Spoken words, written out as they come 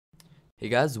Hey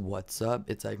guys, what's up?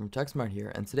 It's Ike from TechSmart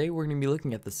here, and today we're going to be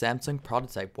looking at the Samsung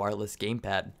prototype wireless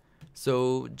gamepad.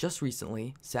 So, just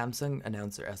recently, Samsung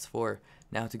announced their S4.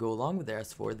 Now, to go along with their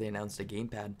S4, they announced a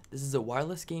gamepad. This is a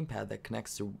wireless gamepad that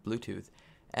connects to Bluetooth.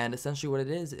 And essentially what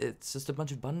it is, it's just a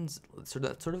bunch of buttons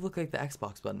that sort of look like the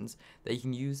Xbox buttons that you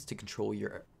can use to control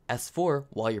your S4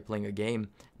 while you're playing a game.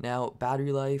 Now,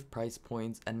 battery life, price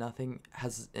points, and nothing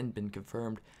hasn't been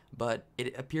confirmed, but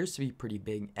it appears to be pretty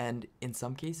big, and in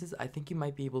some cases, I think you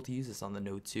might be able to use this on the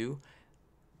Note 2,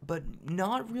 but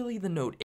not really the Note